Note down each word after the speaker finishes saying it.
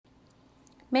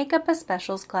Make up a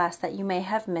specials class that you may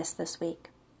have missed this week.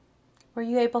 Were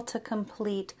you able to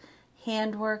complete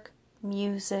handwork,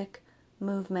 music,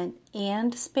 movement,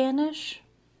 and Spanish?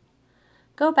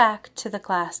 Go back to the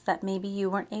class that maybe you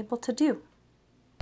weren't able to do.